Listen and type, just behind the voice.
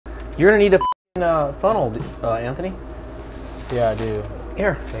You're gonna need a funnel, Anthony. Yeah, I do.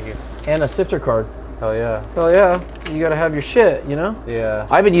 Here. Thank you. And a sifter card. Hell yeah. Hell yeah. You gotta have your shit, you know? Yeah.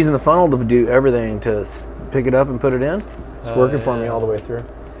 I've been using the funnel to do everything, to pick it up and put it in. It's working for me all the way through.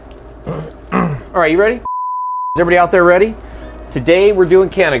 All right, you ready? Is everybody out there ready? Today we're doing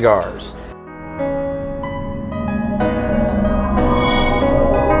Cannagars.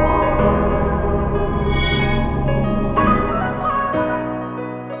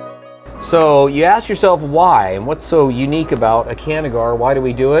 So you ask yourself why, and what's so unique about a Cannagar? Why do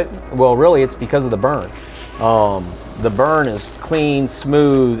we do it? Well, really, it's because of the burn. The burn is clean,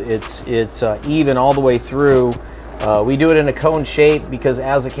 smooth. It's even all the way through. We do it in a cone shape because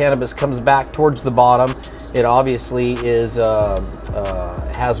as the cannabis comes back towards the bottom, it obviously is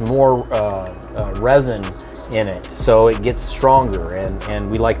has more resin in it, so it gets stronger,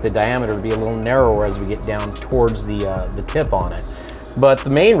 and we like the diameter to be a little narrower as we get down towards the tip on it. But the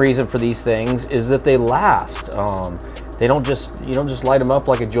main reason for these things is that they last. They don't just, you don't just light them up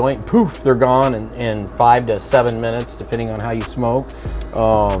like a joint, poof, they're gone in 5 to 7 minutes, depending on how you smoke.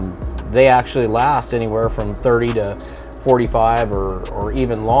 They actually last anywhere from 30 to 45 or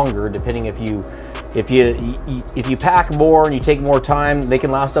even longer, depending if you pack more and you take more time, they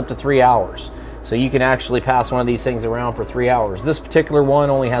can last up to 3 hours. So you can actually pass one of these things around for 3 hours. This particular one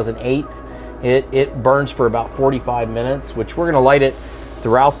only has an 1/8. It burns for about 45 minutes, which we're gonna light it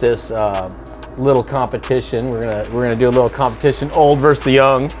throughout this little competition. We're gonna do a little competition, old versus the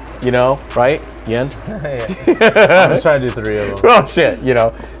young, you know, right, Yen? Yeah. I'm just trying to do 3 of them. Oh shit, you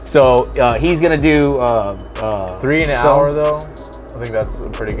know. So he's gonna do 3 in an hour though. I think that's a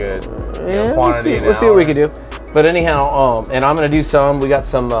pretty good quantity. We'll see what we can do. But anyhow, and I'm gonna do some. We got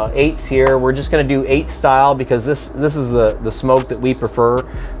some 8s here. We're just gonna do 8 style because this is the smoke that we prefer.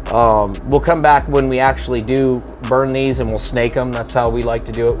 We'll come back when we actually do burn these and we'll snake them. That's how we like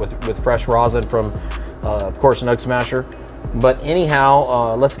to do it with fresh rosin from, of course, NugSmasher. But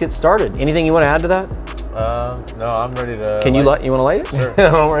anyhow, let's get started. Anything you want to add to that? No, I'm ready to. Can you light? You want to light it? Sure.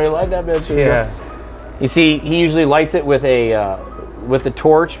 I'm ready to light that bitch. Yeah. You see, he usually lights it with the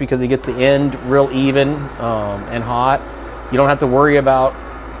torch because he gets the end real even and hot. You don't have to worry about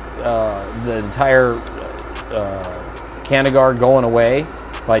the entire Cannagar going away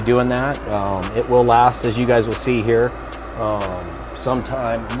by doing that. It will last, as you guys will see here,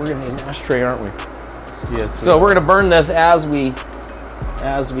 sometime. We're gonna need an ashtray, aren't we? Yes. So we're gonna burn this as we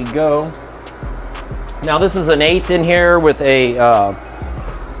go. Now this is an 1/8 in here with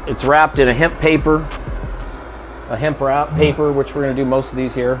it's wrapped in a hemp paper. A hemp wrap paper, which we're going to do most of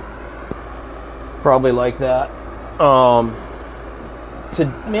these here, probably like that. To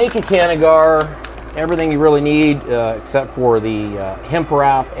make a Cannagar, everything you really need, except for the hemp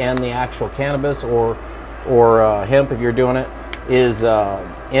wrap and the actual cannabis or hemp if you're doing it, is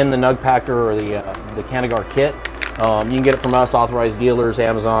in the NugPacker or the Cannagar kit. You can get it from us, authorized dealers,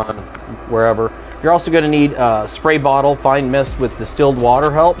 Amazon, wherever. You're also going to need a spray bottle. Fine mist with distilled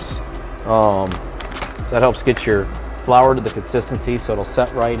water helps. That helps get your flour to the consistency so it'll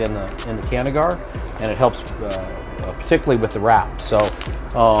set right in the Cannagar, and it helps particularly with the wrap. So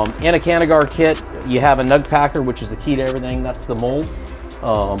in a Cannagar kit, you have a NugPacker, which is the key to everything. That's the mold.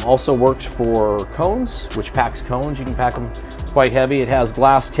 Also works for cones, which packs cones. You can pack them quite heavy. It has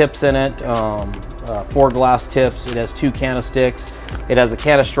glass tips in it, 4 glass tips. It has 2 canna sticks. It has a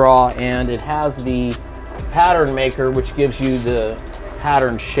canna straw, and it has the pattern maker, which gives you the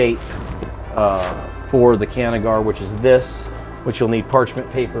pattern shape for the Cannagar, which is this, which you'll need parchment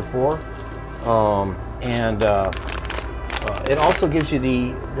paper for. It also gives you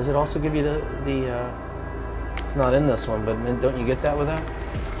the, does it also give you the it's not in this one, but don't you get that with that?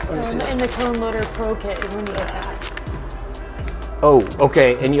 In the Cone Loader Pro Kit is when you get that. Oh,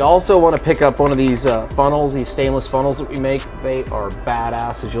 okay, and you also want to pick up one of these funnels, these stainless funnels that we make. They are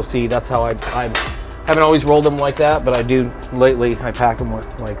badass, as you'll see. That's how I haven't always rolled them like that, but I do lately. I pack them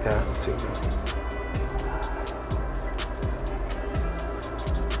like that. Let's see.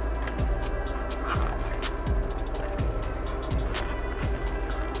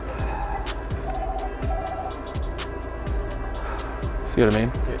 See what I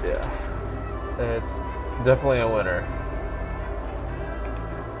mean? Yeah. It's definitely a winner.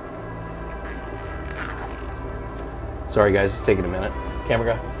 Sorry guys, it's taking a minute.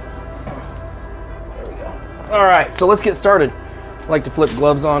 Camera guy. There we go. All right, so let's get started. I like to flip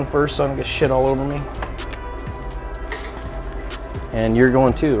gloves on first so I don't get shit all over me. And you're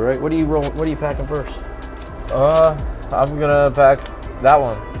going too, right? What are you packing first? I'm gonna pack that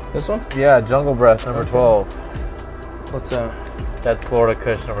one. This one? Yeah, Jungle Breath number 12. What's that? That's Florida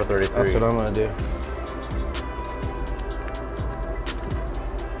Kush number 33. That's what I'm gonna do.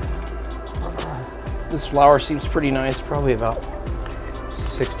 This flour seems pretty nice, probably about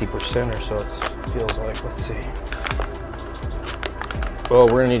 60% or so it feels like. Let's see. Well,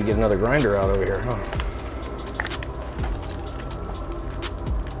 we're gonna need to get another grinder out over here, huh?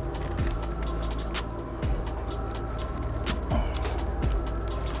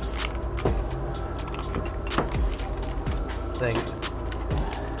 Thank you.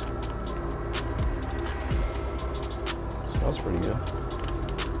 Smells pretty good.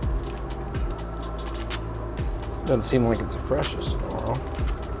 Doesn't seem like it's the freshest in a while.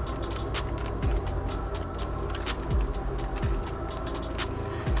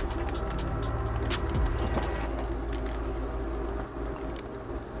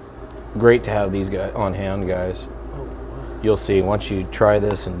 Great to have these guys on hand, guys. You'll see once you try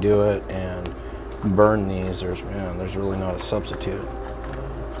this and do it and burn these, there's really not a substitute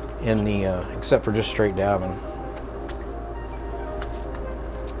in the except for just straight dabbing.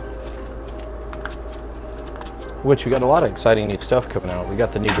 Which we got a lot of exciting new stuff coming out. We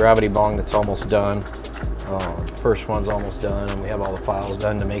got the new gravity bong that's almost done. First one's almost done, and we have all the files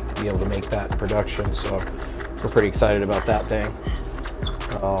done to be able to make that in production. So we're pretty excited about that thing.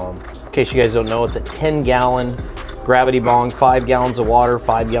 In case you guys don't know, it's a 10-gallon gravity bong, 5 gallons of water,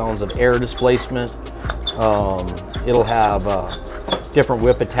 5 gallons of air displacement. It'll have different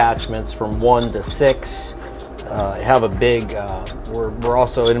whip attachments from 1 to 6. Have a big, we're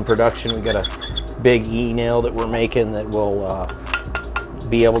also in production. We got a big e-nail that we're making that will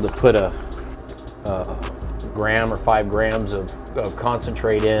be able to put a gram or 5 grams of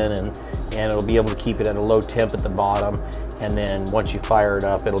concentrate in, and it'll be able to keep it at a low temp at the bottom. And then once you fire it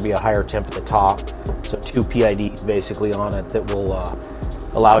up, it'll be a higher temp at the top. So 2 PIDs basically on it that will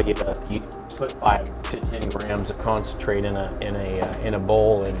allow you to put 5 to 10 grams of concentrate in a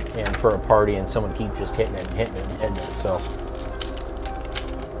bowl and for a party, and someone keep just hitting it and hitting it and hitting it. So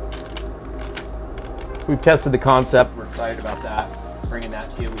we've tested the concept. We're excited about that. Bringing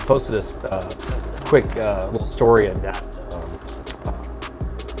that to you. We posted a quick little story of that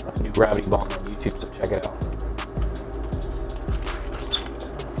new gravity bong on YouTube. So check it out.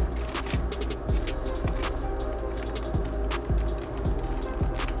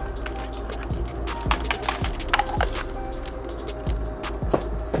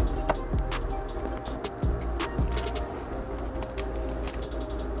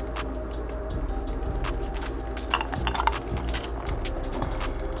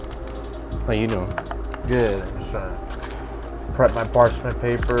 How you doing? Good. I'm just trying to prep my parchment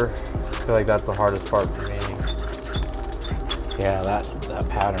paper. I feel like that's the hardest part for me. Yeah, that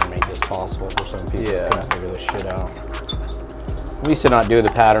pattern made this possible for some people. Yeah. To figure this shit out. We used to not do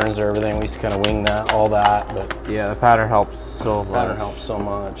the patterns or everything. We used to kind of wing that, all that, but Yeah, the pattern helps so much. pattern helps so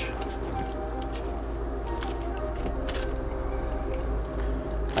much.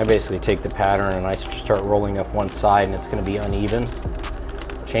 I basically take the pattern and I start rolling up one side, and it's going to be uneven.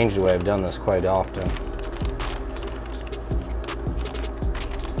 Changed the way I've done this quite often.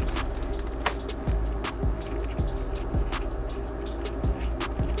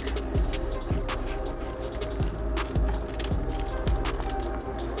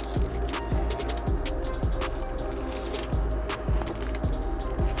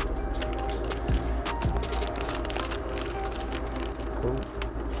 Cool.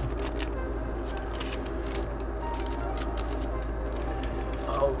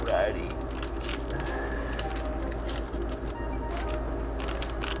 Alrighty.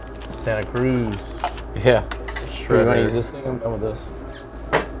 Santa Cruz. Yeah. Shredder. You want to use this thing? I'm done with this.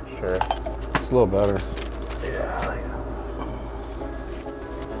 Sure. It's a little better. Yeah.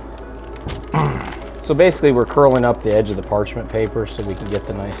 So basically, we're curling up the edge of the parchment paper so we can get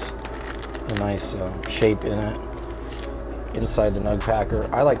the nice shape in it inside the Nug Packer.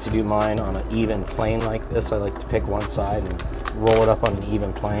 I like to do mine on an even plane like this. I like to pick one side and roll it up on an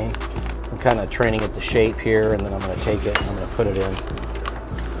even plane. I'm kind of training it the shape here, and then I'm going to take it and I'm going to put it in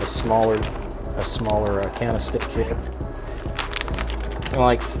a smaller canister kit. I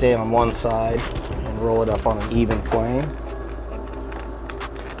like to stay on one side and roll it up on an even plane.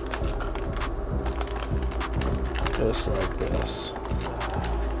 Just like this.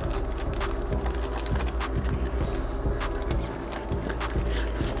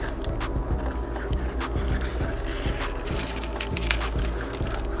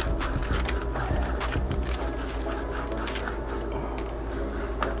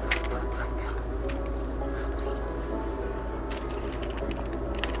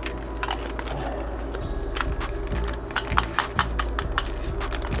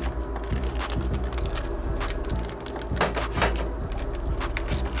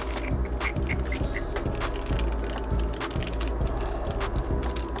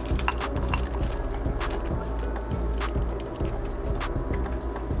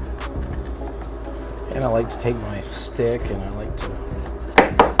 And I like to take my stick and I like to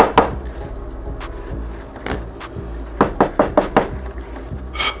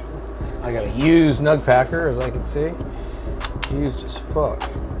I got a used Nug Packer, as I can see. Used as fuck.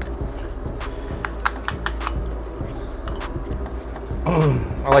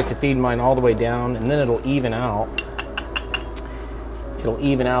 I like to feed mine all the way down, and then it'll even out. It'll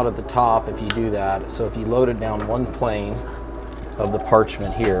even out at the top if you do that. So if you load it down one plane of the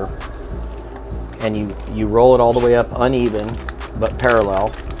parchment here, and you roll it all the way up uneven but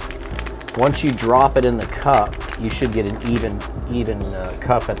parallel, once you drop it in the cup, you should get an even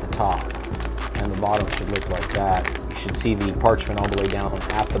cup at the top, and the bottom should look like that. You should see the parchment all the way down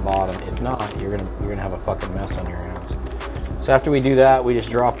at the bottom. If not, you're gonna have a fucking mess on your hands. So after we do that, we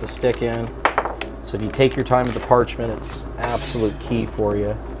just drop the stick in. So if you take your time with the parchment, it's absolute key for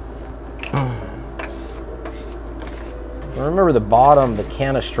you. Remember, the bottom, the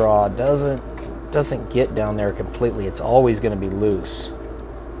canna straw doesn't get down there completely. It's always going to be loose.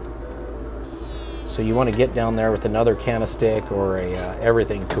 So you want to get down there with another canna stick or a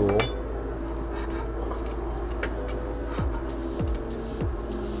everything tool.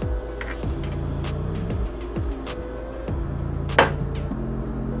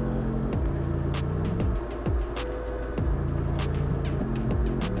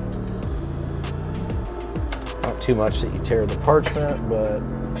 Not too much that you tear the parchment, but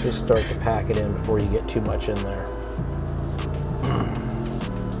just start to pack it in before you get too much in there.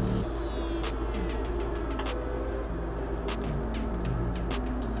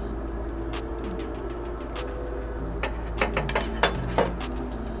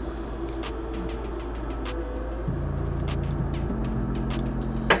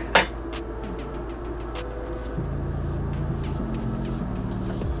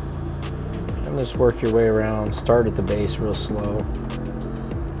 And just work your way around. Start at the base real slow.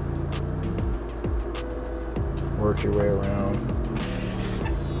 Work your way around.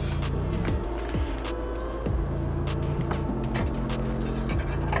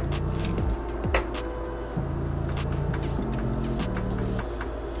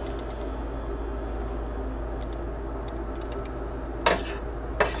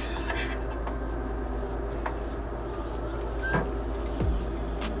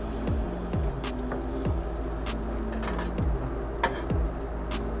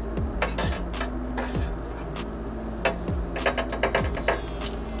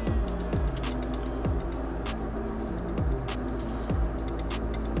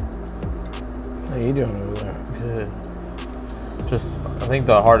 How you doing over there? Good. Just, I think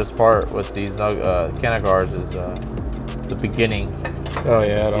the hardest part with these Cannagars is the beginning. Oh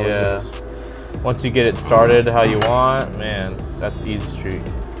yeah, it always Yeah. is. Once you get it started how you want, man, that's easy street.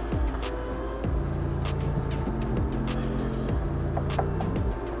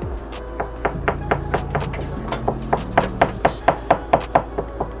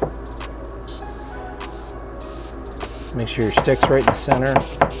 Make sure your stick's right in the center.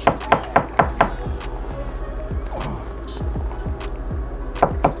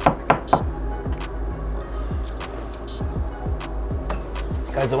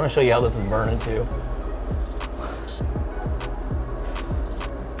 Guys, I want to show you how this is burning too.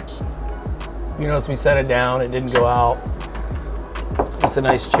 You notice we set it down, it didn't go out. It's a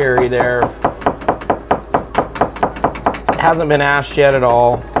nice cherry there. It hasn't been ashed yet at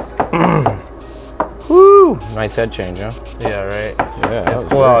all. Woo! Nice head change, huh? Yeah, right? Yeah. It's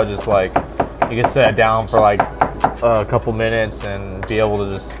cool how just like, you can set it down for like a couple minutes and be able to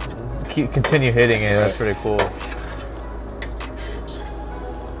just continue hitting it. That's pretty cool.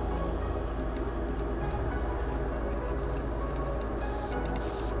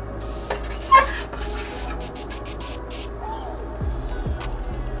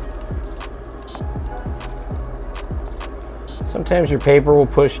 Sometimes your paper will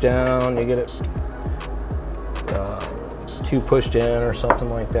push down, you get it too pushed in or something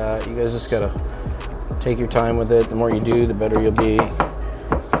like that. You guys just gotta take your time with it. The more you do, the better you'll be.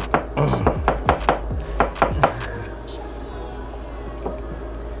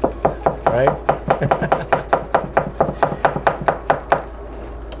 Right?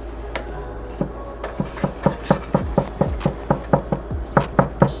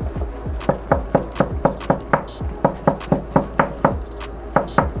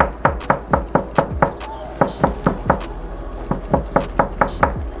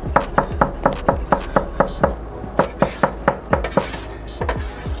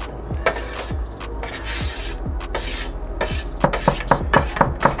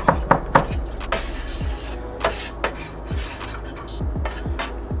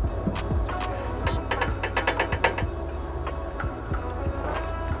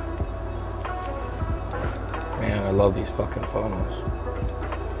 fucking funnels.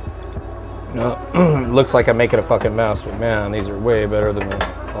 No, it looks like I'm making a fucking mess, but man, these are way better than the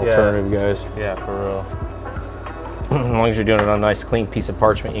alternative guys. Yeah, for real. As long as you're doing it on a nice clean piece of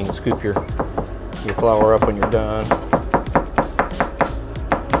parchment, you can scoop your flour up when you're done.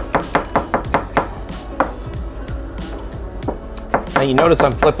 Now you notice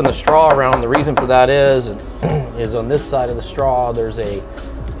I'm flipping the straw around. The reason for that is on this side of the straw there's a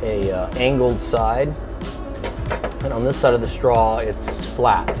angled side, and on this side of the straw it's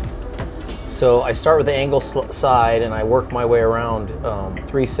flat. So I start with the angle side and I work my way around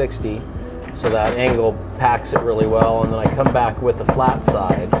 360. So that angle packs it really well, and then I come back with the flat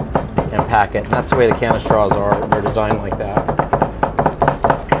side and pack it. And that's the way the canna straws are. They're designed like that.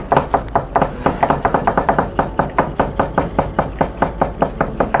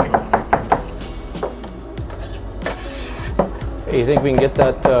 Hey, you think we can get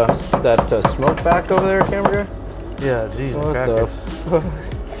that smoke back over there, Cannagar? Yeah, geez, What the fuck?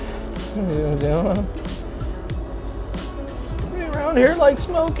 What are you doing? Nobody around here like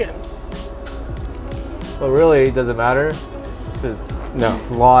smoking. Well, really, does it matter? It's just, No.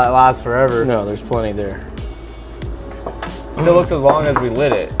 it lasts forever. No, there's plenty there. Still looks as long as we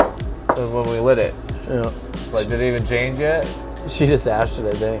lit it. As when we lit it. Yeah. It's like, did it even change yet? She just ashed it,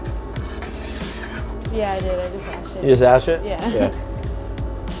 I think. Yeah, I did. I just ashed it. You just ashed it? Yeah. Yeah.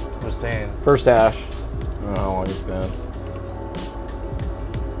 I'm just saying. First ash. I don't know how long it's been.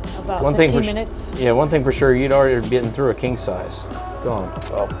 About One 15 thing for minutes. Yeah, one thing for sure, you'd already been through a king size. Gone.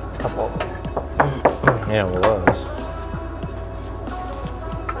 Well, a couple. Yeah, it was.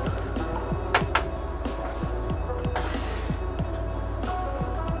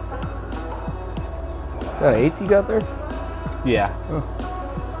 Is that an 8th you got there? Yeah. Huh.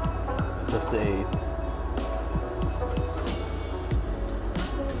 Just the 8th.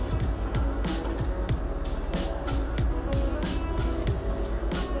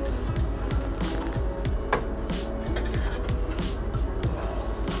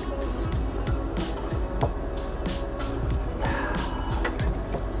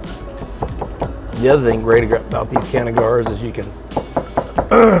 The other thing great about these Cannagars is you can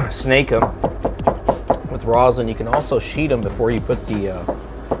snake them with rosin. You can also sheet them before you put the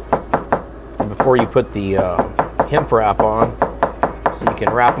hemp wrap on. So you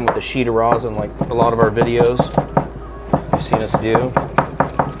can wrap them with a sheet of rosin, like a lot of our videos you've seen us do.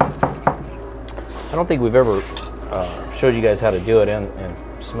 I don't think we've ever showed you guys how to do it and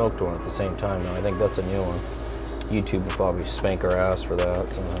smoked one at the same time. Now I think that's a new one. YouTube will probably spank our ass for that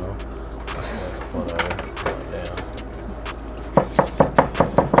somehow. Whatever. Yeah.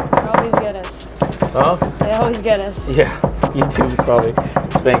 They always get us. Huh? They always get us. Yeah. YouTube will probably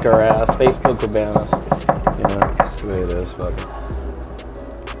spank our ass. Facebook will ban us. Yeah, that's the way it is. Fuck it.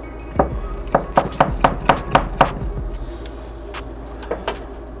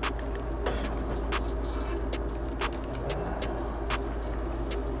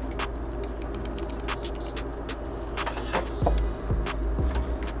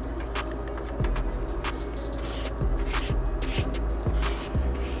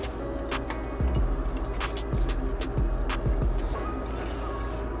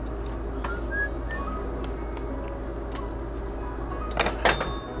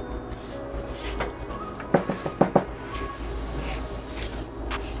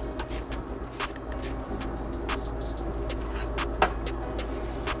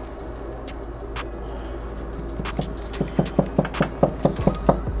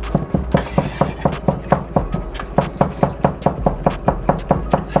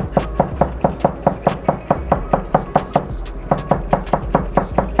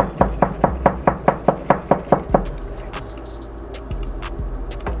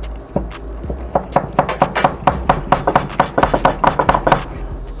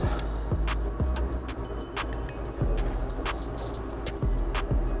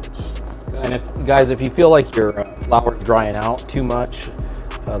 And guys, if you feel like your flour's drying out too much,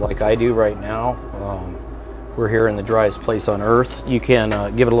 like I do right now, we're here in the driest place on earth. You can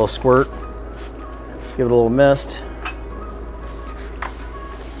give it a little squirt, give it a little mist.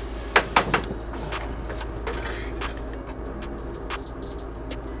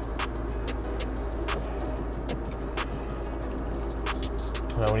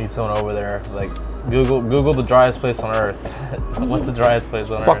 We need someone over there, like Google the driest place on earth. What's the driest place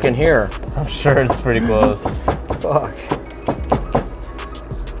on earth? Fucking here. I'm sure it's pretty close. Fuck.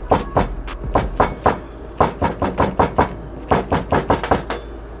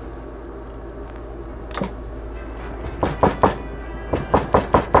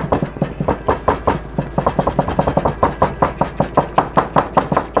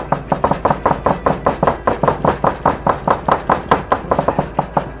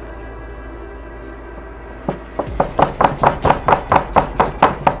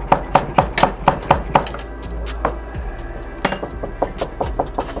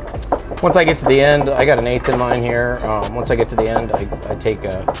 Once I get to the end, I got an 1/8 in mine here. Once I get to the end, I take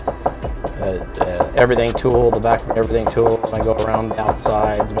a everything tool, the back of everything tool, and I go around the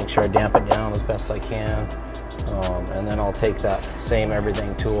outsides, make sure I damp it down as best I can. And then I'll take that same everything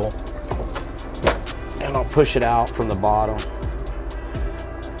tool and I'll push it out from the bottom,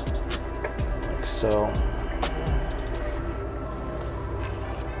 like so.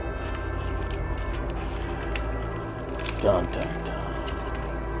 Dun, dun, dun.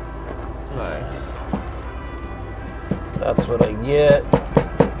 Nice. That's what I get.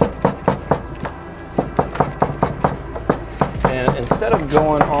 And instead of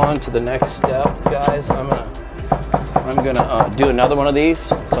going on to the next step, guys, I'm gonna do another one of these.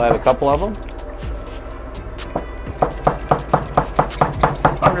 So I have a couple of them.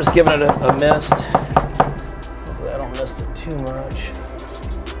 I'm just giving it a mist. Hopefully I don't mist it too much.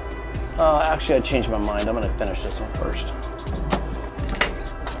 Actually, I changed my mind. I'm gonna finish this one first.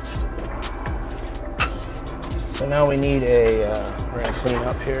 So now we need we're gonna clean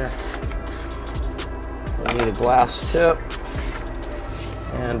up here. We need a glass tip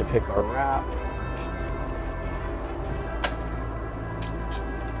and to pick our wrap.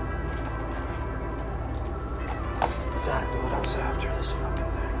 That's exactly what I was after, this fucking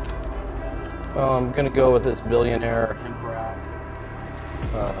thing. I'm gonna go with this Billionaire hemp wrap.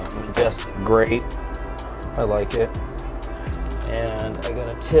 Just great. I like it. And I got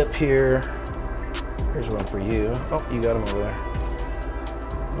a tip here. Here's one for you. Oh, you got them over there.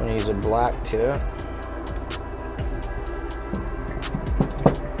 I'm gonna use a black tip.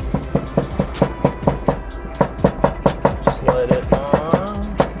 Slide it on.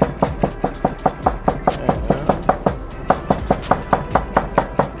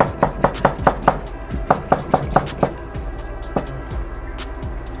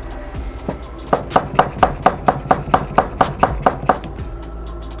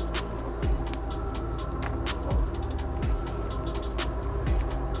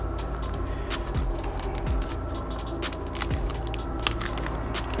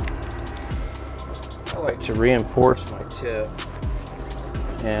 I like to reinforce my tip.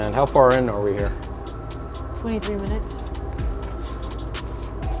 And how far in are we here? 23 minutes.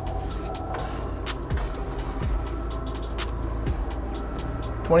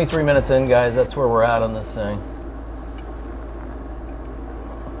 "23 minutes in, guys. That's where we're at on this thing.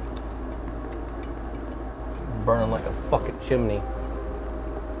 Burning like a fucking chimney.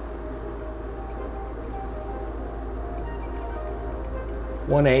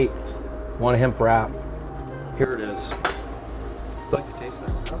 "1/8, one hemp wrap. Here it is. Like to taste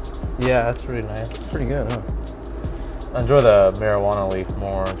that? Yeah, that's pretty nice. Pretty good, huh? I enjoy the marijuana leaf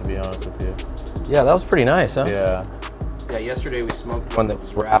more, to be honest with you. Yeah, that was pretty nice, huh? Yeah. Yeah, yesterday we smoked one that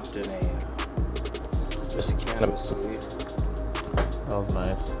was wrapped in just a cannabis leaf. That was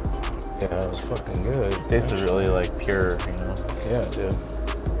nice. Yeah, it was fucking good. It tasted really like pure, you know. Yeah, it did.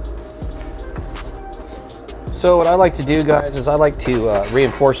 So what I like to do, guys, is I like to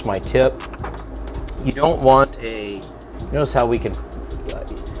reinforce my tip. You don't want notice how we can,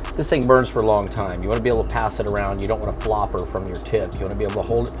 this thing burns for a long time. You want to be able to pass it around. You don't want a flopper from your tip. You want to be able to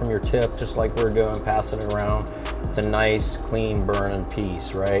hold it from your tip just like we're doing, passing it around. It's a nice, clean burning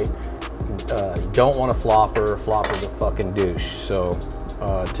piece, right? You don't want a flopper. Flopper's a fucking douche. So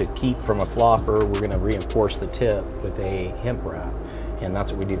to keep from a flopper, we're going to reinforce the tip with a hemp wrap. And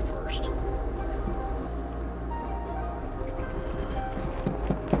that's what we do first.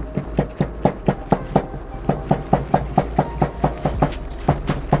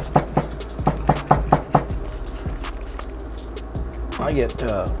 I get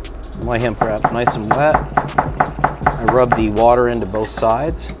my hemp wrap nice and wet. I rub the water into both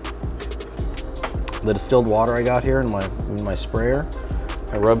sides. The distilled water I got here in my sprayer,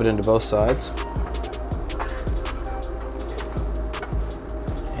 I rub it into both sides.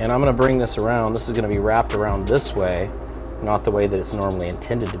 And I'm going to bring this around. This is going to be wrapped around this way, not the way that it's normally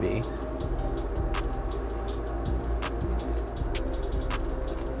intended to be.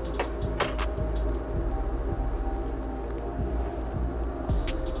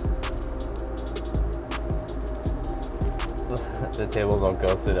 The table's all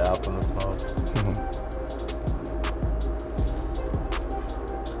ghosted out from the smoke.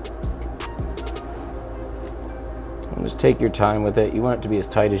 And just take your time with it. You want it to be as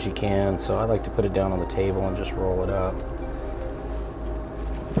tight as you can, so I like to put it down on the table and just roll it up.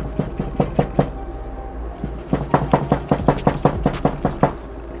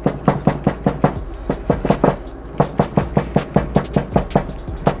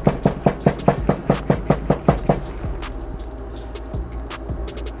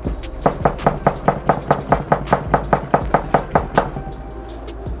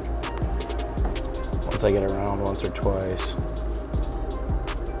 leg it around once or twice.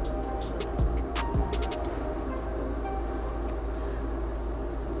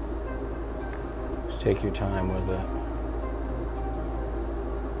 Just take your time with it.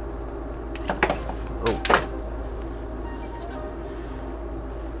 Oh.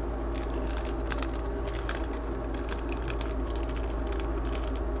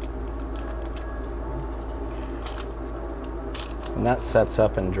 When that sets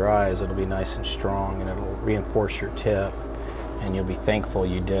up and dries, it'll be nice and strong and it'll reinforce your tip and you'll be thankful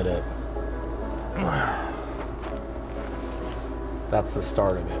you did it. That's the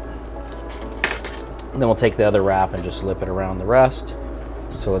start of it. And then we'll take the other wrap and just lip it around the rest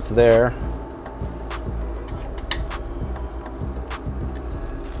so it's there.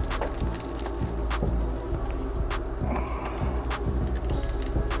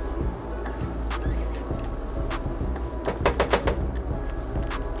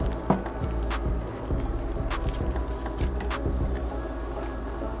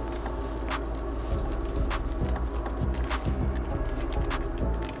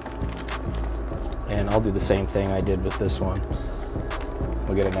 And I'll do the same thing I did with this one.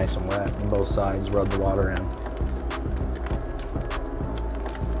 We'll get it nice and wet on both sides, rub the water in.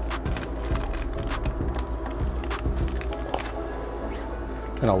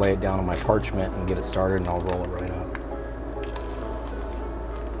 Then I'll lay it down on my parchment and get it started and I'll roll it right up.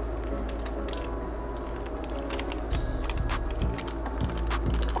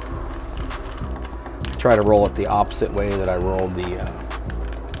 Try to roll it the opposite way that I rolled the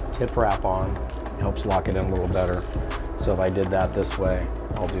tip wrap on. It helps lock it in a little better. So if I did that this way,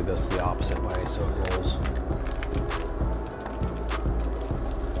 I'll do this the opposite way so it rolls.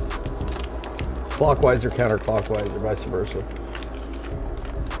 Clockwise or counterclockwise or vice versa.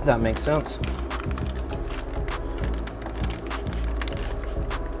 That makes sense.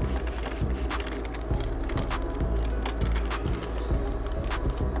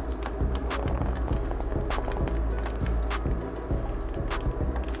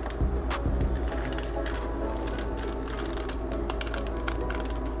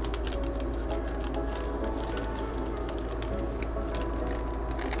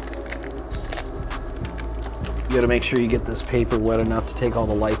 You gotta make sure you get this paper wet enough to take all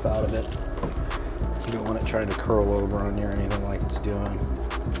the life out of it. You don't want it trying to curl over on you or anything like it's doing.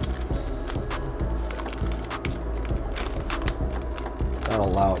 That'll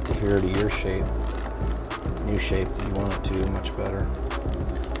allow it to adhere to your shape, new shape that you want it to, much better.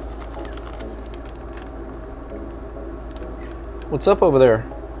 What's up over there?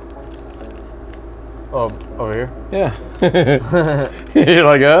 Oh, over here? Yeah. You're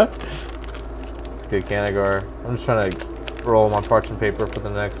like, huh? Good Cannagar. I'm just trying to roll my parchment paper for the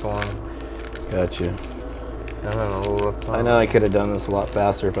next one. Gotcha. I'm having a little rough time. I know I could have done this a lot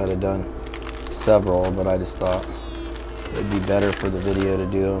faster if I'd have done several, but I just thought it'd be better for the video to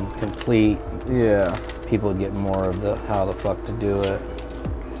do them complete. Yeah. People would get more of the how the fuck to do it.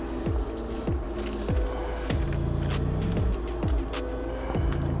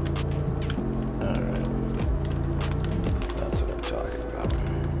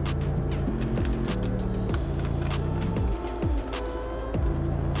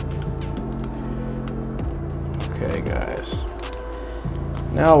 Okay guys,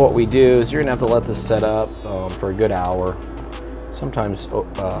 now what we do is you're gonna have to let this set up for a good hour. Sometimes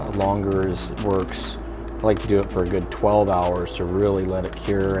longer works. I like to do it for a good 12 hours to really let it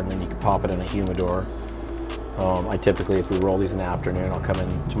cure, and then you can pop it in a humidor. I typically, if we roll these in the afternoon, I'll come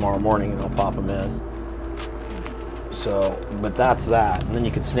in tomorrow morning and I'll pop them in. So, but that's that, and then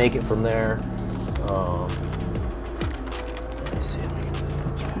you can snake it from there. Let me see if I can do this.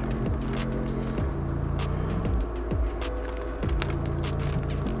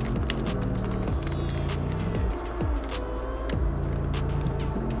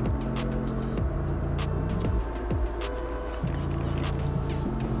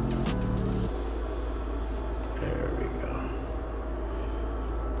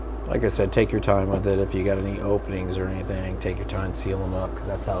 Like I said, take your time with it. If you got any openings or anything, take your time, seal them up, because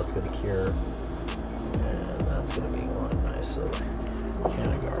that's how it's going to cure. And that's going to be one nice little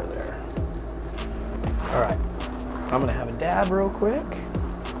Cannagar there. All right, I'm going to have a dab real quick.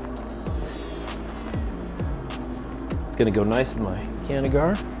 It's going to go nice with my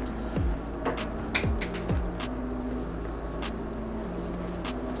Cannagar.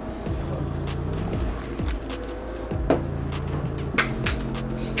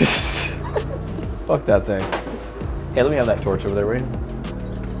 Fuck that thing. Hey, let me have that torch over there, will you?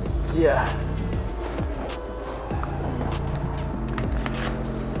 Yeah.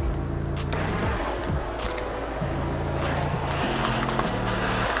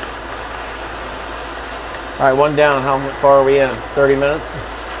 All right, one down. How far are we in? 30 minutes?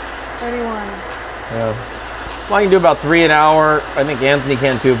 31. Yeah. Well, I can do about 3 an hour. I think Anthony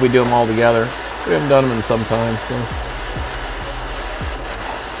can too if we do them all together. We haven't done them in some time. So.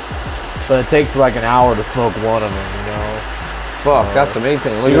 But it takes like an hour to smoke one of them, you know? Fuck, So, that's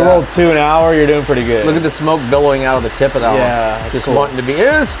amazing. Look if you at roll that. 2 an hour, you're doing pretty good. Look at the smoke billowing out of the tip of that Yeah, one. that's Just cool. wanting to be,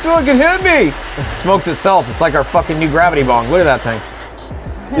 it's fucking hit me. Smokes itself. It's like our fucking new gravity bong. Look at that thing.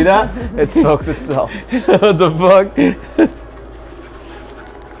 See that? It smokes itself. What the fuck?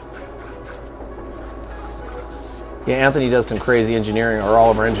 Yeah, Anthony does some crazy engineering, or all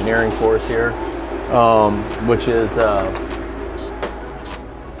of our engineering for us here, which is,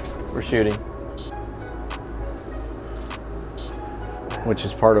 we're shooting, which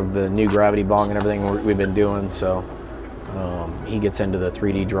is part of the new gravity bong and everything we've been doing. So he gets into the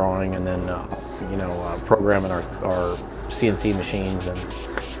 3D drawing and then, you know, programming our CNC machines and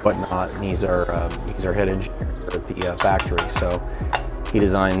whatnot. And he's our head engineer at the factory. So he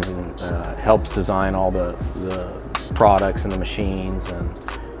designs and helps design all the products and the machines and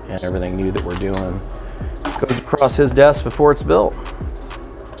everything new that we're doing. Goes across his desk before it's built.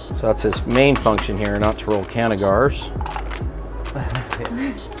 So that's his main function here, not to roll Cannagars.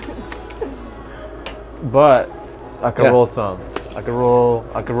 But I could roll some. I could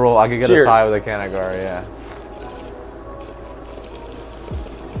get Cheers. as high with a Cannagar, yeah.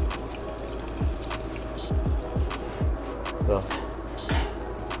 So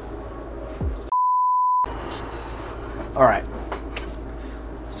All right.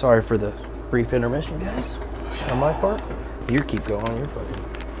 Sorry for the brief intermission, guys. On my part. You keep going. You're fucking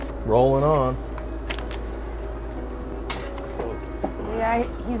rolling on. Yeah,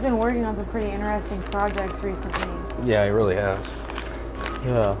 he's been working on some pretty interesting projects recently. Yeah, he really has.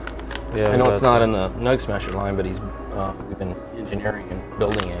 yeah. Yeah. I know it's that's not it. in the NugSmasher line, but we've been engineering and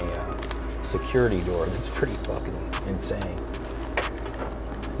building a security door that's pretty fucking insane.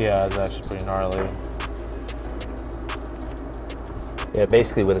 Yeah, it's actually pretty gnarly. Yeah,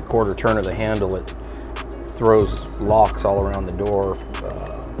 basically with a quarter turn of the handle, it throws locks all around the door.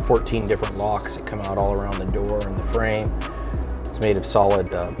 14 different locks that come out all around the door and the frame. It's made of solid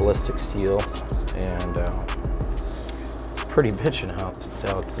ballistic steel, and it's pretty bitchin' how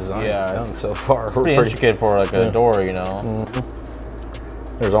it's designed. Yeah, done it's so far. We're Pretty intricate for like a door, you know.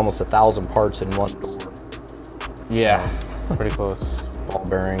 Mhm. There's almost 1,000 parts in one door. Yeah, pretty close. Ball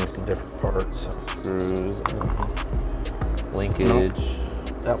bearings and different parts. So. Screws, linkage.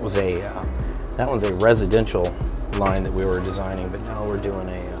 That was a residential line that we were designing, but now we're doing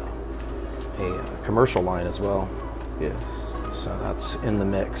a commercial line as well. Yes. So that's in the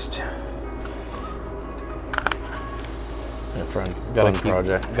mixed. A fun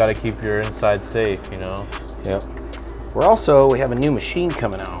project. Gotta keep your inside safe, you know. Yep. We have a new machine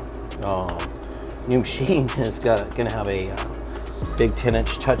coming out. New machine is gonna have a big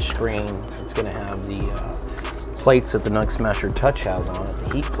 10-inch touch screen. It's gonna have the plates that the NugSmasher Touch has on it, the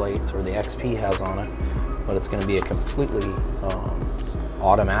heat plates, or the XP has on it, but it's going to be a completely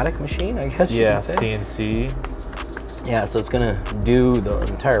automatic machine, I guess you could say. CNC. Yeah, so it's going to do the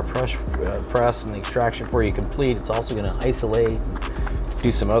entire press and the extraction for you complete. It's also going to isolate and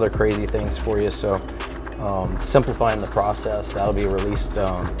do some other crazy things for you. So simplifying the process. That'll be released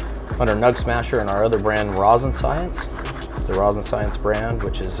under NugSmasher and our other brand, Rosin Science, the Rosin Science brand,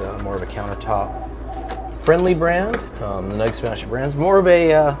 which is more of a countertop friendly brand. The NugSmasher brand is more of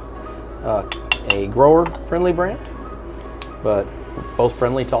a grower friendly brand, but both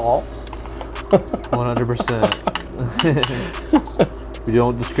friendly to all. 100%. We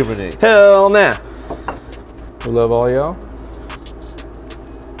don't discriminate. Hell nah. We love all y'all.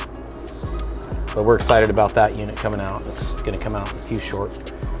 But we're excited about that unit coming out. It's going to come out in a few short,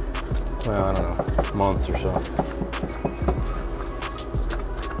 well, I don't know, months or so.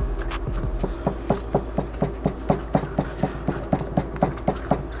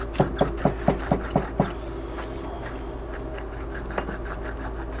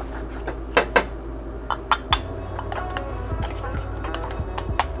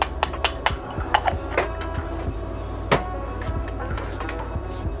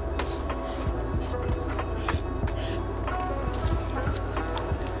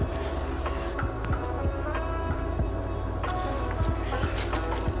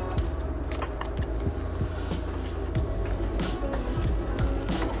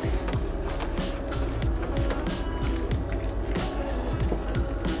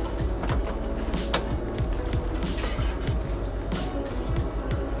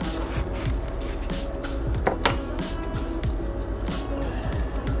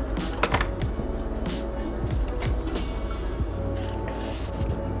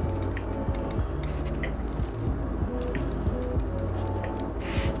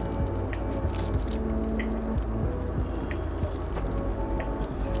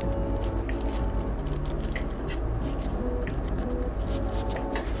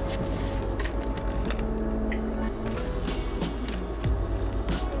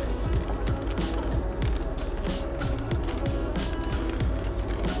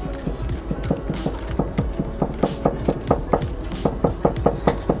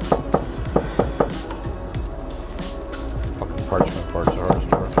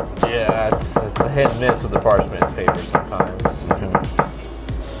 hit and miss with the parchment paper sometimes.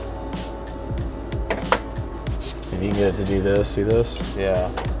 If you can get it to do this, see this?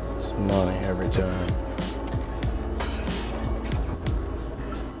 Yeah. It's money every time.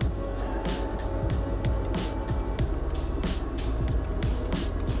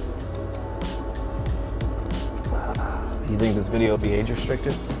 You think this video will be age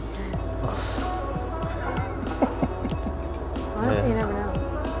restricted? Honestly, you never know.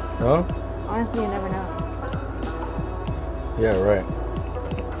 Huh? Honestly, you never know. Yeah, right.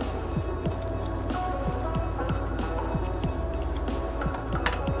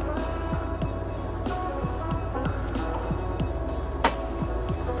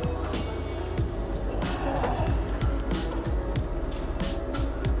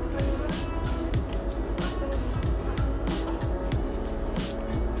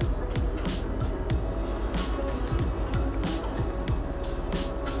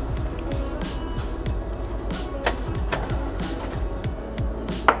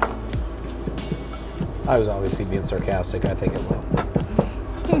 I was obviously being sarcastic. I think it will.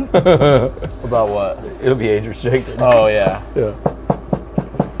 About what? It'll be age restricted. Oh, yeah. Yeah.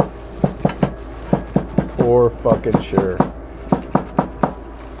 For fucking sure.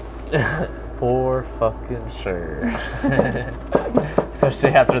 For fucking sure.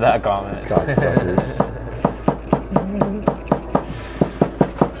 Especially after that comment. Cocksuckers.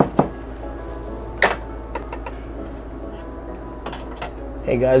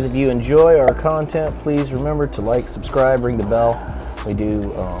 Hey guys, if you enjoy our content, please remember to like, subscribe, ring the bell. We do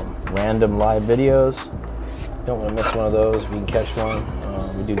random live videos. Don't want to miss one of those if you can catch one.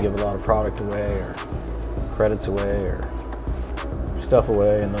 We do give a lot of product away or credits away or stuff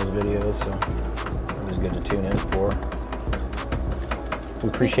away in those videos, so always good to tune in for. We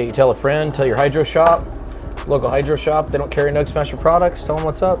appreciate you. Tell a friend, tell your hydro shop, local hydro shop. They don't carry NugSmasher products. Tell them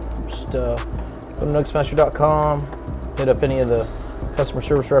what's up. Just go to NugSmasher.com, hit up any of the customer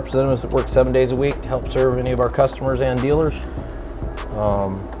service representatives that work 7 days a week to help serve any of our customers and dealers.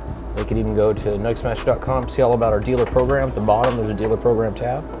 They could even go to NugSmasher.com, see all about our dealer program. At the bottom, there's a dealer program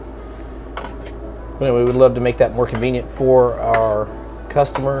tab. But anyway, we'd love to make that more convenient for our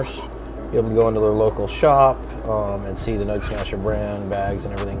customers. Be able to go into their local shop and see the NugSmasher brand, bags,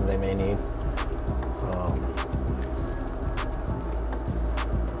 and everything they may need.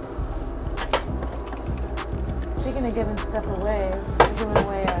 Speaking of giving stuff away, we're giving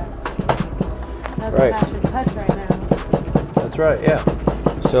away a NugSmasher Touch right now. That's right, yeah.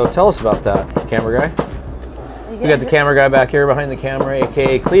 So tell us about that, camera guy. We got the camera guy back here behind the camera,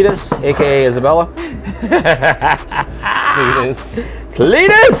 aka Cletus, aka Isabella.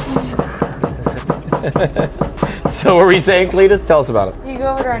 Cletus! So what were you saying, Cletus? Tell us about it. You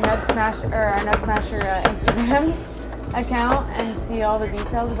go over to our NugSmasher Instagram account and see all the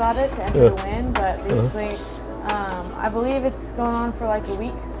details about it to enter to win. But basically, I believe it's going on for like a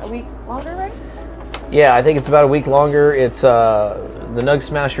week longer, right? Yeah, I think it's about a week longer. It's the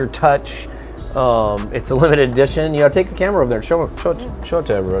NugSmasher Touch. It's a limited edition. You gotta take the camera over there and show it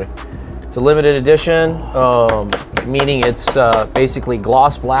to everybody. It's a limited edition, meaning it's basically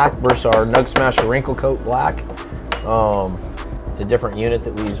gloss black versus our NugSmasher Wrinkle Coat Black. It's a different unit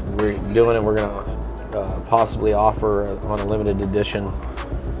that we're doing, and we're gonna possibly offer on a limited edition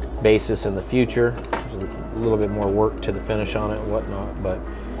basis in the future. There's a little bit more work to the finish on it and whatnot, but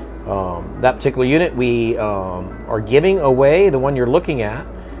that particular unit we are giving away, the one you're looking at,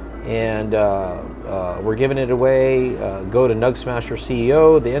 and we're giving it away. Go to NugSmasher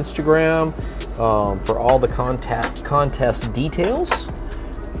CEO, the Instagram, for all the contest details,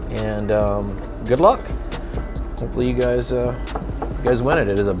 and good luck. Hopefully you guys win it.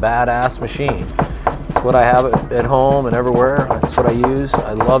 It is a badass machine. It's what I have at home and everywhere. That's what I use.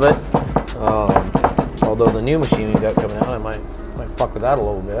 I love it. Although the new machine we got coming out, I might fuck with that a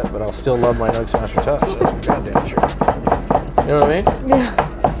little bit, but I'll still love my NugSmasher Touch. That's for goddamn sure. You know what I mean?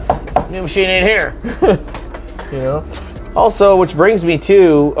 Yeah. New machine ain't here. You know. Also, which brings me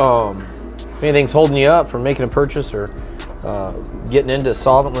to if anything's holding you up from making a purchase or getting into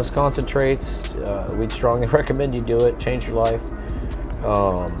solventless concentrates, we'd strongly recommend you do it. Change your life.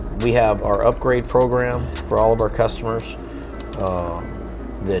 We have our upgrade program for all of our customers.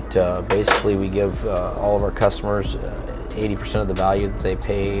 That basically we give all of our customers 80% of the value that they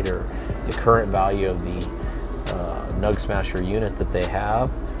paid, or the current value of the NugSmasher unit that they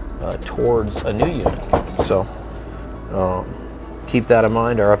have, towards a new unit. So keep that in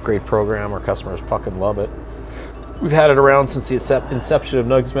mind. Our upgrade program, our customers fucking love it. We've had it around since the inception of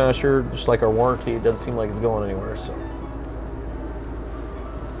NugSmasher, just like our warranty. It doesn't seem like it's going anywhere. So.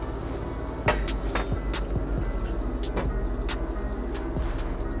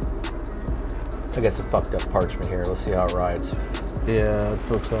 I got some fucked up parchment here. Let's see how it rides. Yeah, that's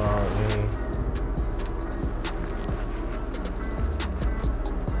what's going on with me.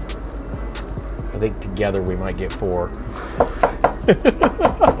 I think together we might get 4. We're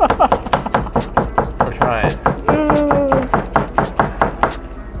trying.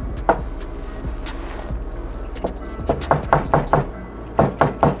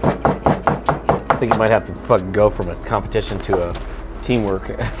 I think you might have to fucking go from a competition to a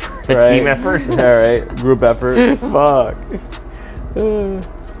teamwork effort. A team effort? All right, group effort. Fuck.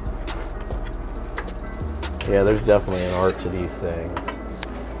 Yeah, there's definitely an art to these things.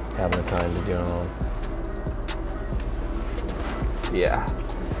 Having the time to do them. Yeah.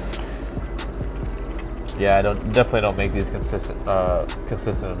 Yeah, I definitely don't make these consistent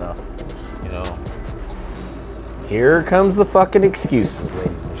enough. You know. Here comes the fucking excuses,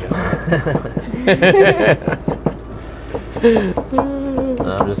 ladies and gentlemen.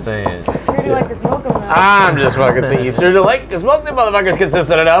 I'm just saying. Sure do like the smoke of them. I'm just fucking saying, you sure do like this smoke the motherfucker's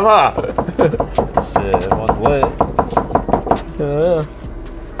consistent enough, huh? Shit, everyone's lit.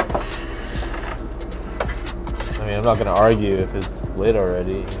 I mean, I'm not gonna argue if it's lit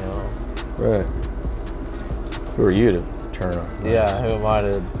already, you know. Right. Who are you to turn on? Yeah, who am I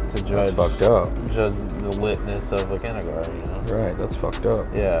to judge? That's fucked up. Judge the litness of a Cannagar, you know. Right, that's fucked up.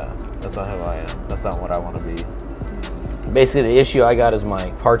 Yeah, that's not who I am. That's not what I want to be. Basically, the issue I got is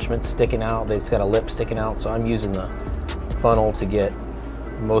my parchment sticking out. It's got a lip sticking out, so I'm using the funnel to get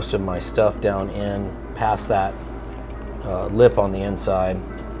most of my stuff down in past that lip on the inside.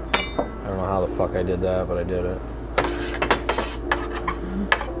 I don't know how the fuck I did that, but I did it.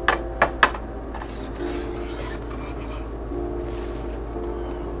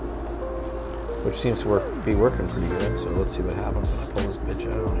 Which seems to be working pretty good, so let's see what happens when I pull this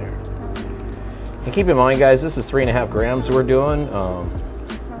bitch out on here. And keep in mind, guys, this is 3.5 grams we're doing.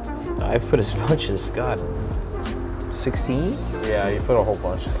 I've put as much as, God, 16? Yeah, you put a whole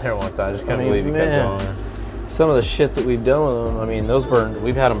bunch in there once. I just can't believe you kept going. Some of the shit that we've done with them, I mean, those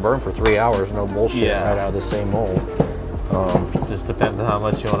we've had them burn for 3 hours, no bullshit, Yeah. right out of the same mold. Just depends on how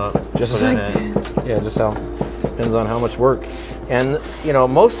much you want to Just put in like, it. yeah, just how, depends on how much work. And, you know,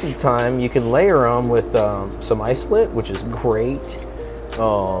 most of the time you can layer them with some isolate, which is great.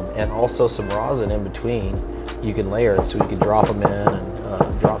 And also some rosin in between. You can layer it so you can drop them in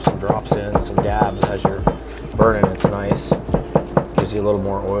and drop some drops in, some dabs as you're burning. It's nice. Gives you a little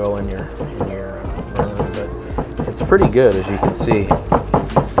more oil in your burner, but it's pretty good, as you can see.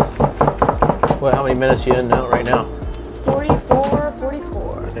 Well, how many minutes you in now right now? 44,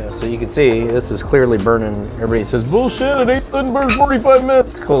 44. Yeah, so you can see this is clearly burning. Everybody says bullshit. It ain't burn 45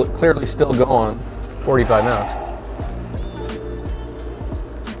 minutes. It's clearly still going 45 minutes.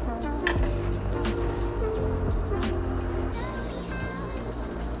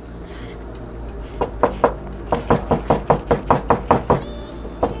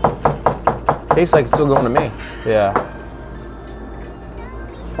 Tastes like it's still going to me. Yeah.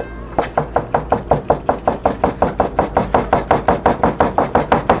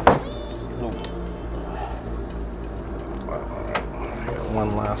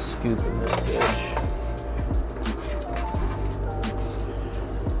 One last scoop in this dish.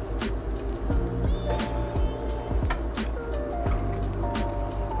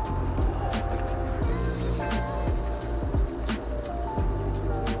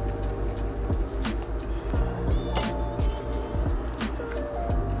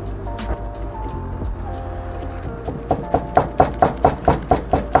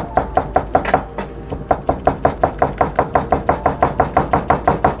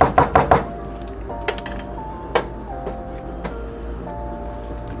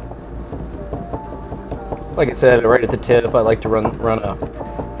 Like I said, right at the tip, I like to run a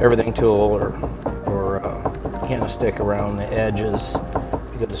everything tool or can of stick around the edges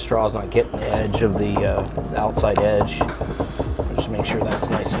because the straw's not getting the edge of the outside edge. So just make sure that's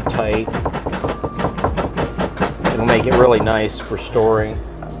nice and tight. It'll make it really nice for storing.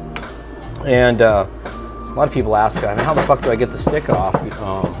 And a lot of people ask, I mean, how the fuck do I get the stick off?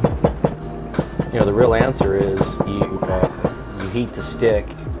 You know, the real answer is you heat the stick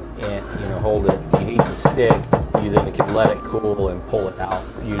and hold it. You heat the stick, you then can let it cool and pull it out.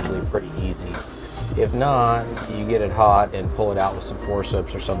 Usually pretty easy. If not, you get it hot and pull it out with some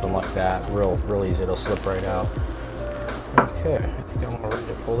forceps or something like that. Real easy. It'll slip right out. Okay, I think I'm ready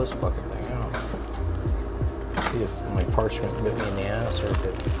to pull this fucking thing out. See if my parchment bit me in the ass or if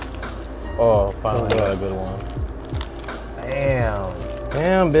it. Oh, finally got a good one.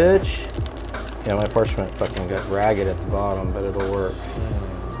 Damn, bitch. Yeah, my parchment fucking got ragged at the bottom, but it'll work.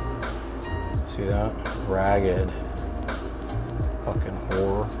 See that? Ragged. Fucking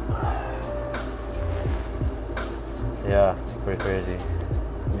whore. Yeah, it's pretty crazy.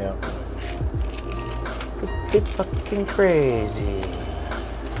 Yeah. Pretty fucking crazy.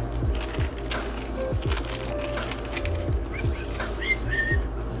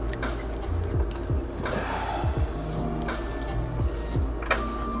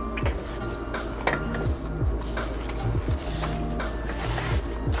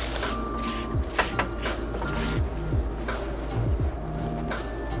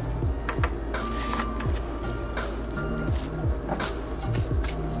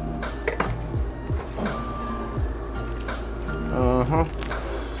 Uh-huh.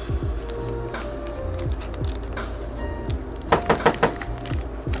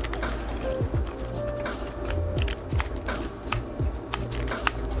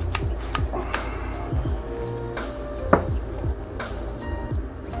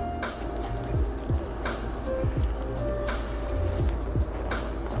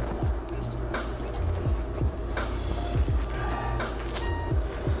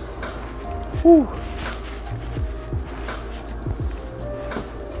 Whew.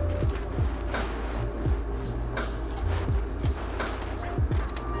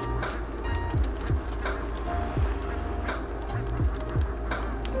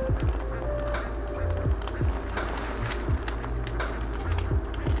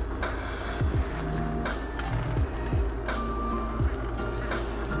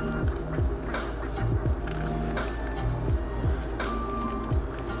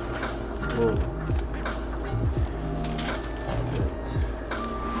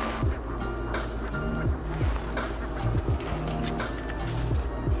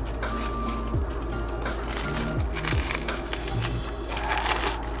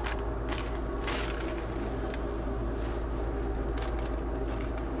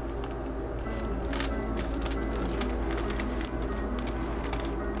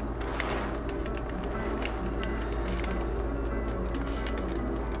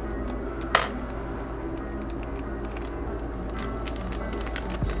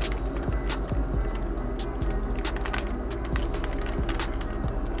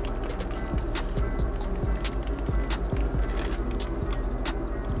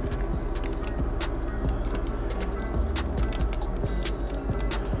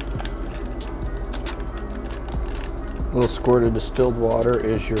 A little squirt of distilled water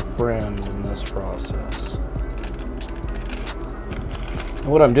is your friend in this process. And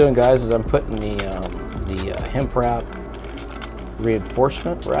what I'm doing, guys, is I'm putting the hemp wrap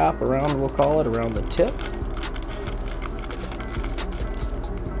reinforcement wrap around, we'll call it, around the tip.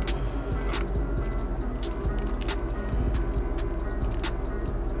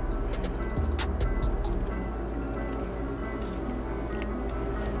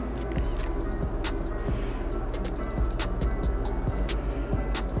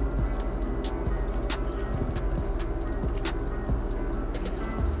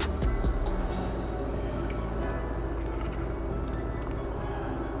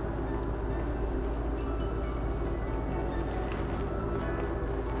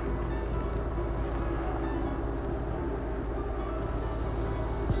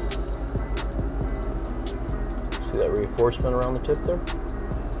 See that reinforcement around the tip there?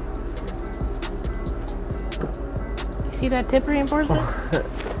 You see that tip reinforcement?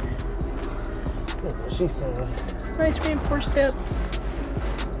 That's what she said. Nice reinforced tip.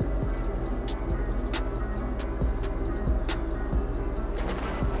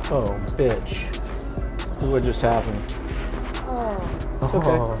 Oh, bitch. Look what just happened. Oh. It's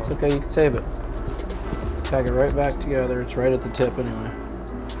okay. It's okay. You can save it. Pack it right back together. It's right at the tip anyway.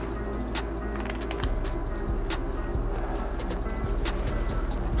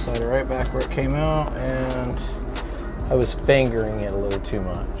 Slide it right back where it came out, and I was fingering it a little too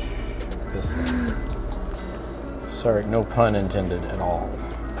much. This thing. Sorry, no pun intended at all.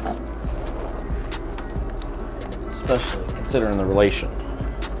 Especially considering the relation.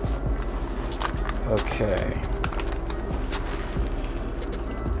 Okay.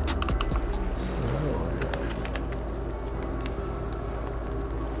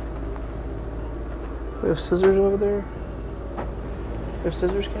 We have scissors over there? We have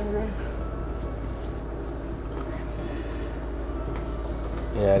scissors, Cannagar?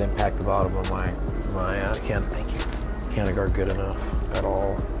 Yeah, I didn't pack the bottom of my can. Thank you. Cannagar good enough at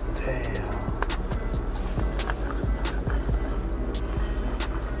all. Damn.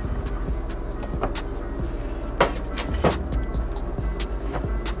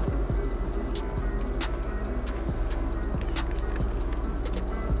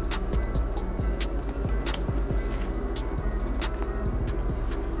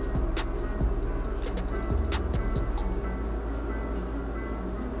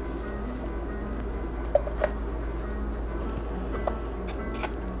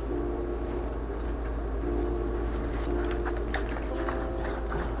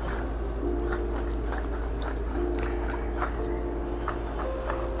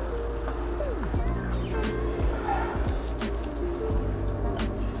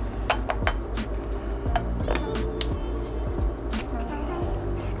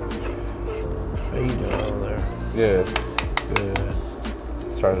 good. Good.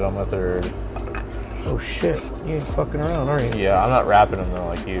 Started on my third. Oh shit, you ain't fucking around, are you? Yeah, I'm not wrapping them though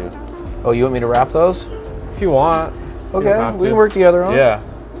like you. Oh, you want me to wrap those? If you want. Okay, You don't have we to. can work together on it. Yeah,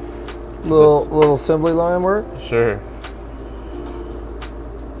 Little assembly line work. sure.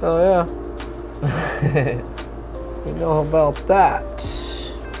 Oh yeah. You know about that.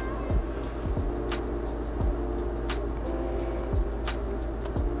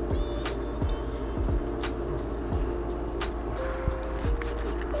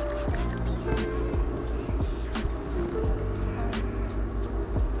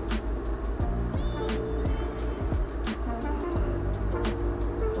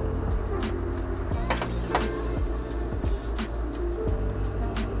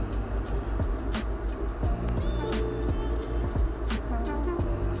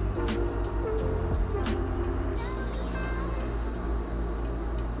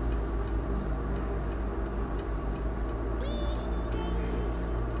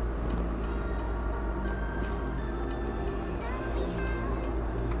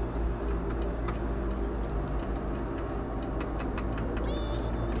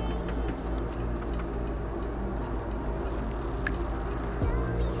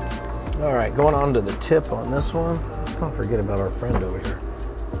 All right, going on to the tip on this one. Let's not forget about our friend over here.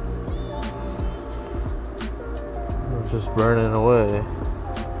 It's just burning away.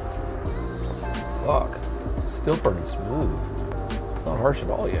 Fuck, still pretty smooth. Not harsh at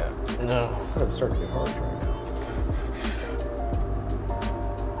all yet. No. I thought it was starting to get harsh right now.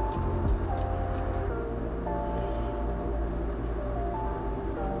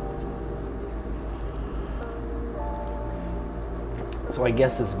 So I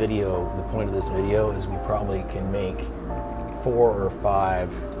guess this video, the point of this video is we probably can make 4 or 5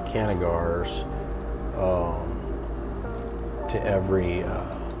 Cannagars to every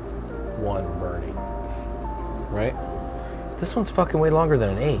one burning, right? This one's fucking way longer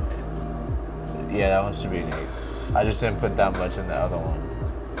than an 1/8. Yeah, that one should be an 8. I just didn't put that much in the other one.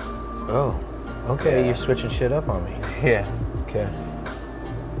 Oh, okay, Yeah. you're switching shit up on me. Yeah. Okay.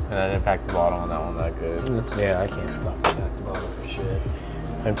 And I didn't pack the bottom on that one that good. Yeah, I can't fucking pack the bottom for shit.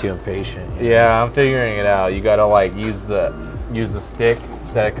 I'm too impatient. you know? Yeah, I'm figuring it out. You gotta like use the stick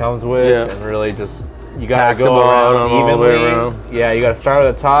that it comes with, Yeah. and really just you gotta Pack the go bottom around all the way evenly. around. Yeah, you gotta start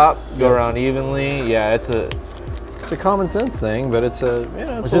at the top, go Yeah. around evenly. Yeah, it's a It's a common sense thing, but it's a It's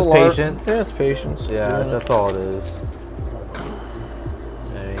a just little art. patience. Yeah, it's patience. yeah, that's all it is.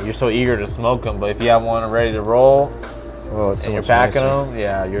 And you're so eager to smoke them, but if you have one ready to roll Oh, it's so and you're much packing nicer. them,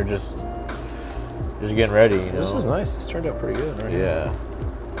 yeah, you're just getting ready. You know. This is nice. This turned out pretty good, right? Yeah.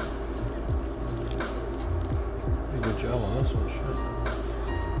 Good job on this one. Shit.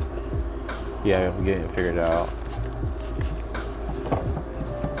 Yeah, I'm getting it figured out.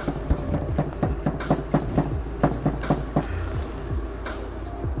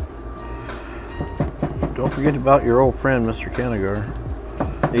 Don't forget about your old friend, Mr. Cannagar.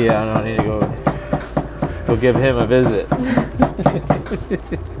 Yeah, I know. I need to go give him a visit.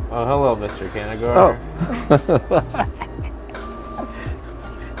 Oh, hello, Mr. Cannagar. Oh.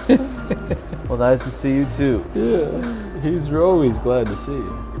 Well, nice to see you too. Yeah, he's always glad to see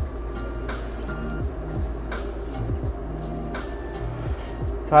you.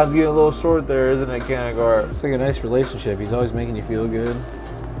 Time's getting a little short there, isn't it, Cannagar? It's like a nice relationship. He's always making you feel good.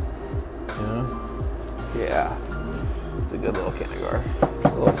 You know? Yeah. It's a good little Cannagar.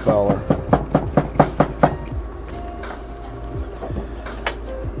 Little fella.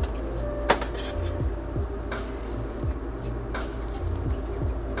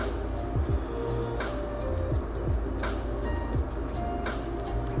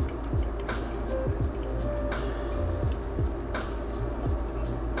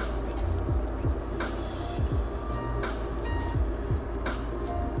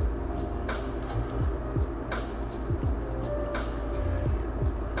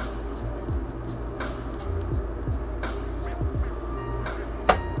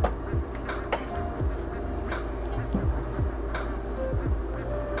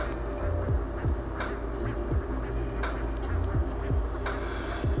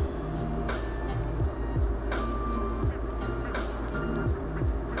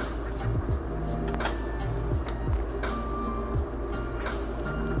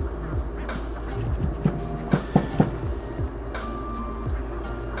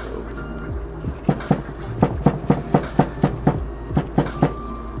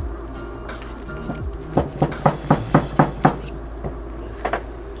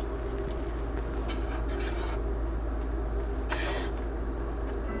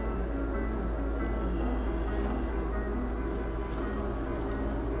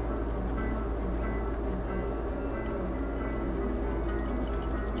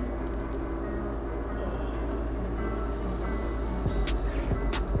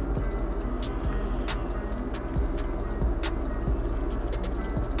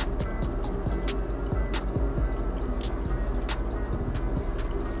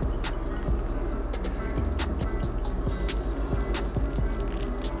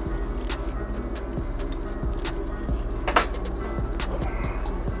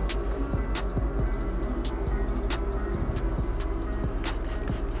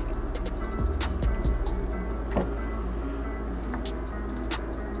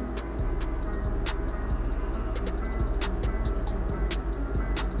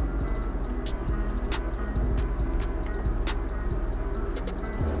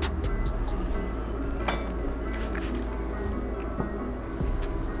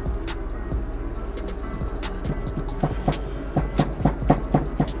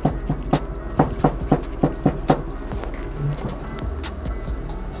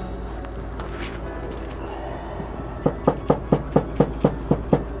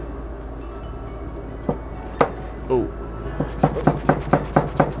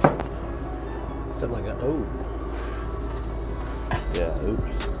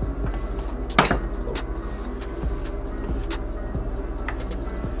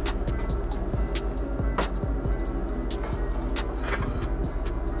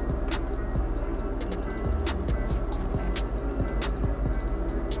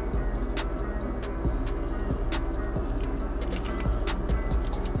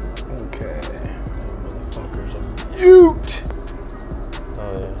 Shoot!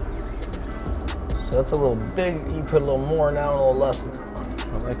 Oh yeah. So that's a little big. You put a little more now and a little less now.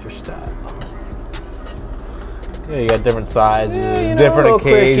 I like your style. Yeah, you got different sizes, Yeah, you know, different a little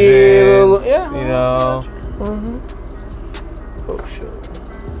quickie, occasions. yeah. You know. Oh shit.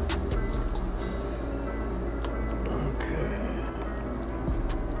 Okay.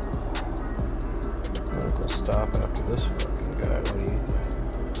 I think we'll stop after this fucking guy. What do you think?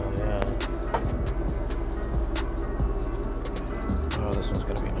 Oh yeah. Oh, this one's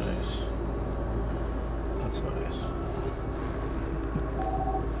gonna be nice. That's nice.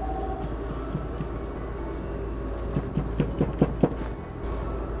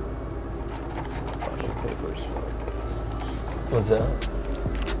 What's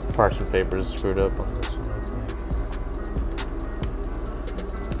that? Parchment paper is screwed up on this one, I think.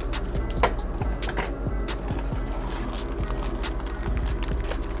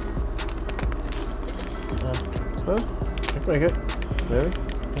 Huh? You can make it. Maybe.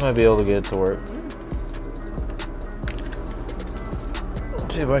 You might be able to get it to work.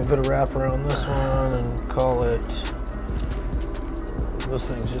 See if I can put a wrap around this one and call it. This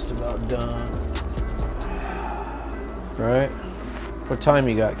thing's just about done. Right? What time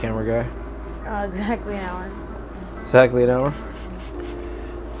you got, camera guy? Exactly an hour. Exactly an hour.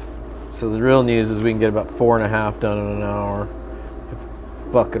 So the real news is we can get about 4.5 done in an hour.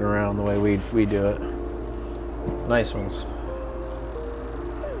 Fucking around the way we do it. Nice ones.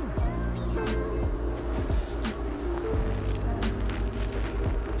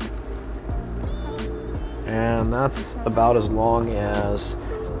 And that's about as long as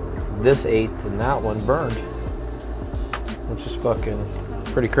this 1/8 and that one burned. Which is fucking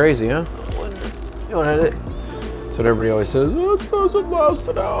pretty crazy, huh? You want to hit it? That's what everybody always says. Oh, it doesn't last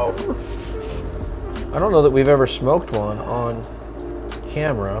an hour. I don't know that we've ever smoked one on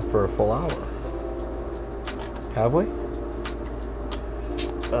camera for a full hour. Have we?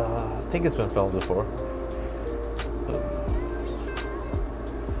 I think it's been filmed before.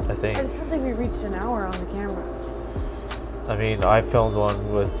 I think. I just don't think we reached an hour on the camera. I mean, I filmed one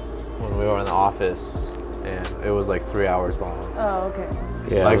when we were in the office, and it was like 3 hours long. Oh, okay.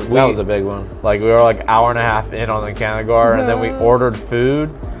 Yeah, Like that was a big one. Like we were like 1.5 hours in on the Cannagar, and then we ordered food,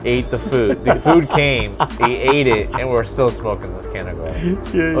 ate the food. The food came, he ate it, and we're still smoking the Cannagar.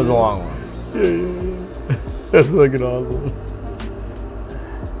 It was a long one. Yeah. That's fucking awesome.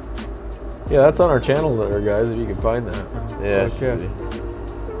 Yeah, that's on our channel there, guys, if you can find that. Yeah. Okay.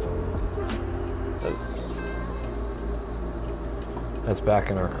 That's back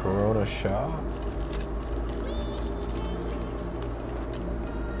in our Corona shop.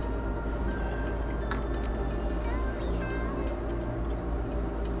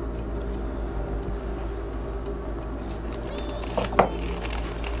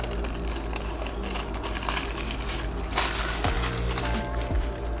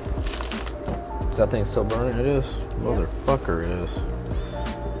 Is that thing still burning? It is. Motherfucker, it is.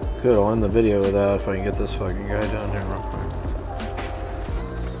 Good, I'll end the video with that if I can get this fucking guy down here real quick.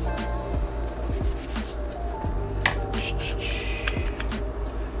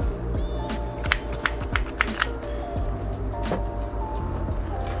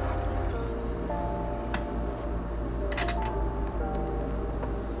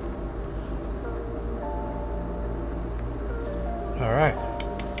 All right.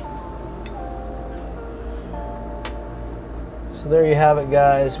 So there you have it,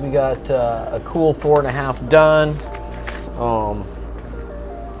 guys. We got a cool 4.5 done.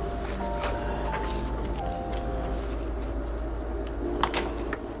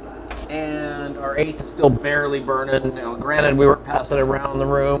 And our 1/8 is still barely burning. Now, granted, we weren't passing it around the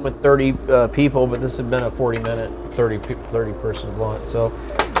room with 30 people, but this had been a 40-minute, 30-person blunt. So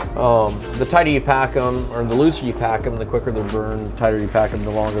the tighter you pack them, or the looser you pack them, the quicker they'll burn. The tighter you pack them,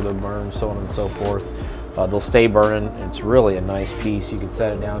 the longer they'll burn, so on and so forth. They'll stay burning. It's really a nice piece. You can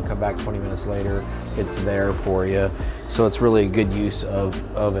set it down, come back 20 minutes later. It's there for you. So it's really a good use of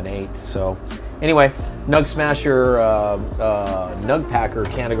an 1/8. So anyway, NugSmasher Nug Packer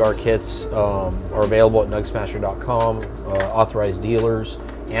Cannagar kits are available at NugSmasher.com, authorized dealers,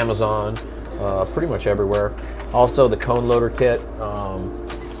 Amazon, pretty much everywhere. Also the cone loader kit.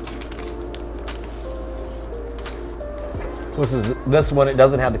 This one, it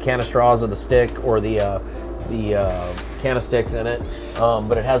doesn't have the canna straws or the stick or the canna sticks in it,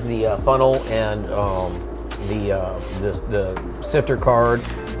 but it has the funnel and the sifter card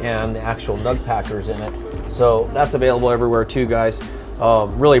and the actual nug packers in it. So that's available everywhere too, guys.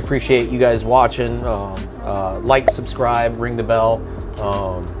 Really appreciate you guys watching. Like, subscribe, ring the bell.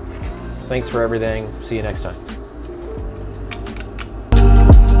 Thanks for everything. See you next time.